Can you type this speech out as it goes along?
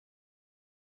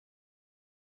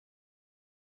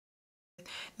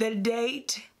The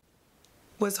date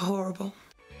was horrible.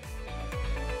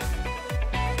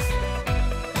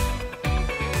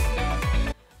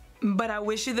 But I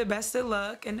wish you the best of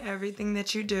luck in everything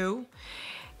that you do.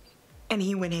 And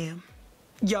he went ham.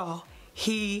 Y'all,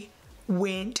 he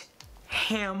went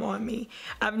ham on me.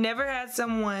 I've never had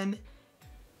someone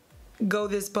go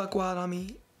this buck wild on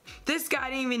me. This guy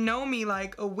didn't even know me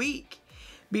like a week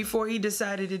before he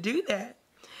decided to do that.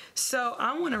 So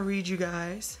I want to read you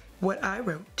guys what I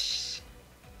wrote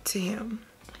to him.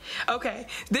 Okay,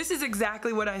 this is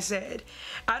exactly what I said.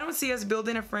 I don't see us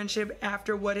building a friendship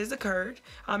after what has occurred.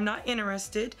 I'm not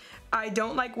interested. I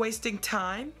don't like wasting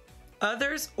time,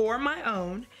 others or my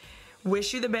own.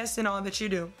 Wish you the best in all that you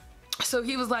do. So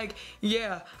he was like,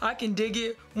 yeah, I can dig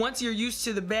it. Once you're used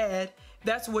to the bad,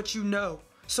 that's what you know.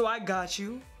 So I got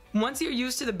you. Once you're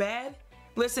used to the bad,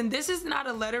 listen, this is not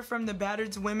a letter from the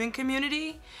battered women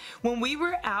community. When we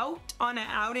were out on an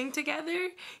outing together,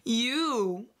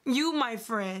 you, my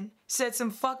friend, said some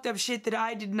fucked up shit that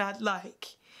I did not like.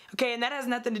 Okay, and that has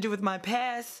nothing to do with my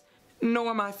past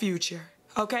nor my future.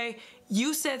 Okay,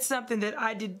 you said something that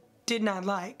I did not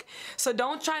like. So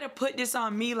don't try to put this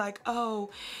on me like, oh,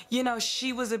 you know,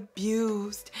 she was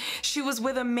abused. She was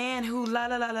with a man who la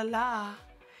la la la la.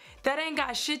 That ain't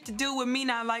got shit to do with me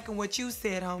not liking what you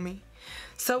said, homie.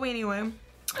 So anyway,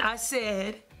 I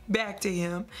said back to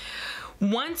him,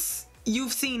 once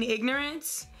you've seen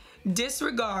ignorance,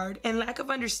 disregard, and lack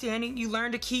of understanding, you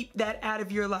learn to keep that out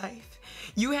of your life.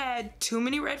 You had too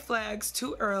many red flags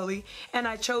too early, and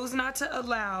I chose not to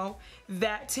allow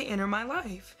that to enter my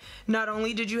life. Not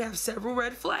only did you have several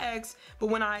red flags, but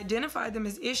when I identified them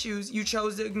as issues, you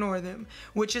chose to ignore them,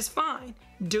 which is fine.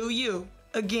 Do you.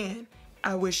 Again,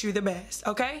 I wish you the best,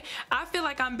 okay? I feel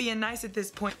like I'm being nice at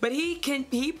this point, but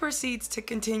he proceeds to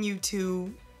continue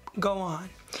to go on.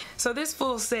 So this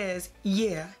fool says,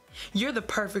 yeah, you're the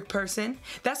perfect person.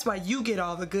 That's why you get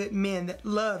all the good men that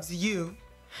loves you.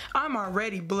 I'm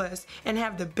already blessed and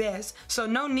have the best, so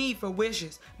no need for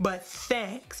wishes, but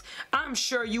thanks. I'm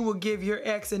sure you will give your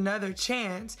ex another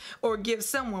chance or give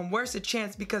someone worse a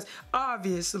chance because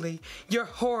obviously you're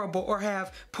horrible or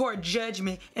have poor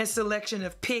judgment and selection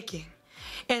of picking.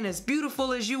 And as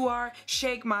beautiful as you are,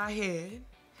 shake my head.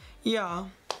 Y'all,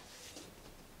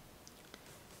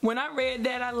 when I read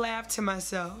that, I laughed to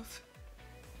myself.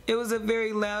 It was a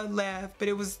very loud laugh, but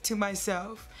it was to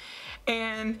myself.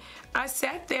 And I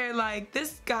sat there like,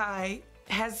 this guy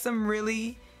has some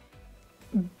really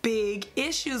big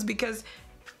issues because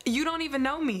you don't even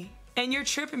know me. And you're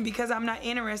tripping because I'm not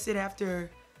interested after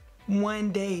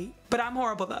one date. But I'm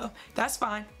horrible though. That's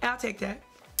fine. I'll take that.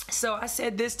 So I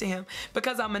said this to him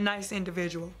because I'm a nice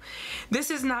individual.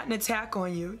 This is not an attack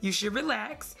on you. You should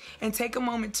relax and take a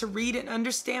moment to read and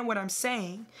understand what I'm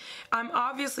saying. I'm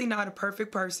obviously not a perfect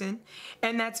person,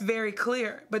 and that's very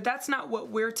clear, but that's not what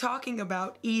we're talking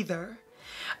about either.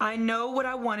 I know what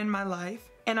I want in my life,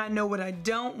 and I know what I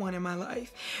don't want in my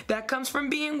life. That comes from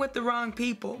being with the wrong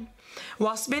people.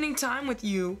 While spending time with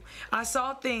you, I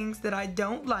saw things that I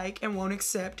don't like and won't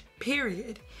accept,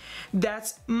 period.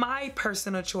 That's my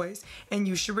personal choice, and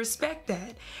you should respect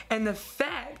that. And the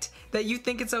fact that you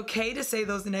think it's okay to say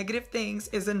those negative things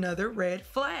is another red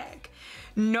flag.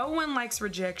 No one likes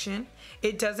rejection.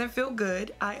 It doesn't feel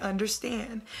good. I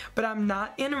understand. But I'm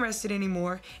not interested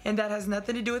anymore, and that has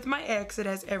nothing to do with my ex. It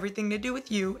has everything to do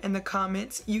with you and the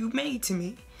comments you made to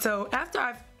me. So after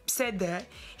I've said that,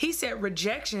 he said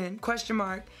rejection, question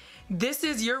mark. This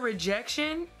is your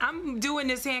rejection? I'm doing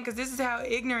this hand because this is how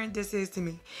ignorant this is to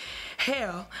me.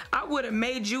 Hell, I would have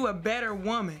made you a better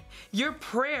woman. Your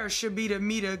prayer should be to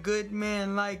meet a good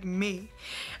man like me.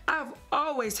 I've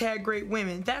always had great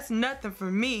women. That's nothing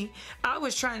for me. I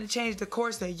was trying to change the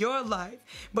course of your life,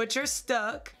 but you're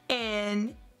stuck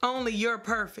and only you're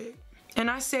perfect. And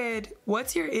I said,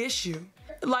 what's your issue?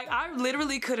 Like, I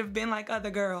literally could have been like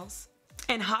other girls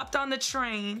and hopped on the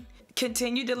train,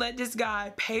 continued to let this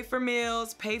guy pay for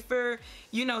meals, pay for,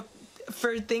 you know,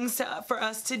 for things for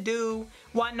us to do,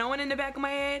 while knowing in the back of my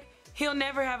head, he'll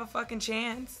never have a fucking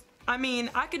chance. I mean,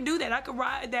 I could do that. I could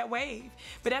ride that wave.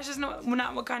 But that's just not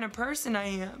what kind of person I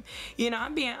am. You know,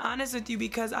 I'm being honest with you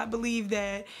because I believe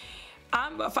that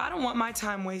if I don't want my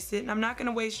time wasted, and I'm not going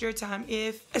to waste your time,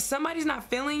 if somebody's not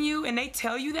feeling you and they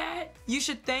tell you that, you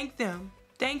should thank them.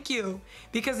 Thank you,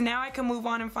 because now I can move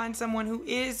on and find someone who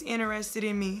is interested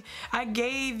in me. I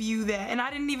gave you that, and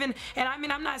I didn't even, and I mean,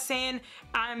 I'm not saying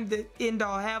I'm the end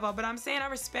all have all, but I'm saying I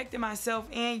respected myself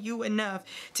and you enough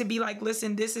to be like,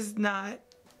 listen, this is not,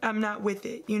 I'm not with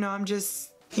it, you know, I'm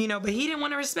just, you know, but he didn't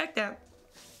want to respect that.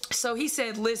 So he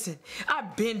said, listen,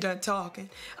 I've been done talking.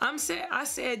 I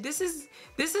said, this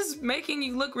is making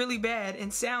you look really bad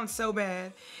and sound so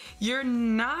bad. You're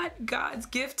not God's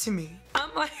gift to me. I'm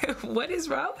like, what is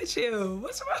wrong with you?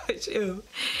 What's wrong with you?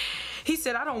 He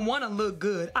said, I don't want to look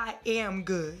good. I am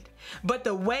good. But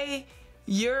the way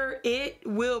it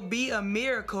will be a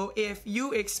miracle if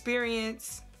you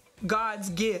experience God's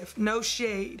gift. No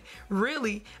shade.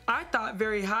 Really, I thought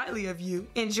very highly of you.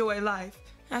 Enjoy life.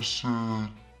 I said,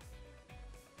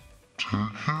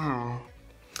 take care.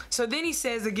 So then he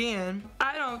says again,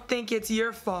 I don't think it's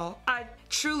your fault. I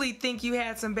truly think you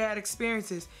had some bad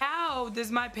experiences. How does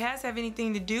my past have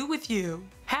anything to do with you?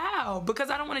 How? Because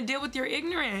I don't want to deal with your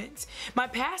ignorance. My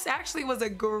past actually was a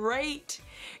great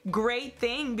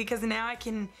thing, because now I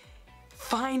can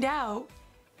find out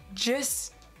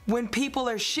just when people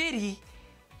are shitty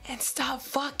and stop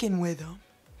fucking with them.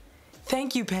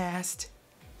 Thank you, past.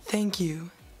 Thank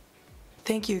you.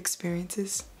 Thank you,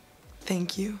 experiences.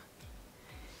 Thank you.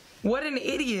 What an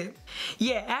idiot.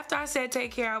 Yeah, after I said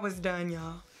take care, I was done,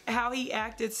 y'all. How he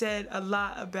acted said a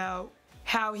lot about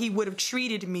how he would have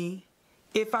treated me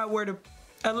if I were to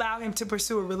allow him to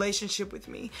pursue a relationship with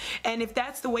me. And if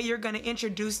that's the way you're gonna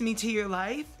introduce me to your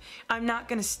life, I'm not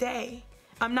gonna stay.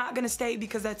 I'm not gonna stay,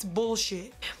 because that's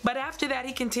bullshit. But after that,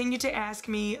 he continued to ask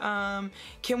me,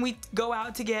 can we go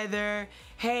out together?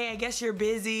 Hey, I guess you're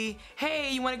busy.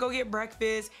 Hey, you wanna go get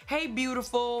breakfast? Hey,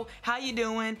 beautiful, how you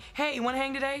doing? Hey, you wanna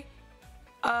hang today?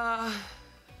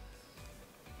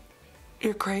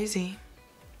 You're crazy.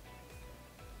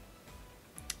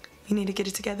 You need to get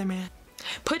it together, man.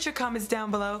 Put your comments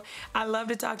down below. I love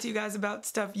to talk to you guys about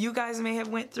stuff you guys may have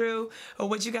went through, or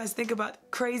what you guys think about the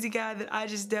crazy guy that I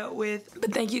just dealt with.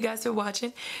 But thank you guys for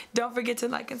watching. Don't forget to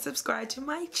like and subscribe to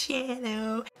my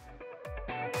channel.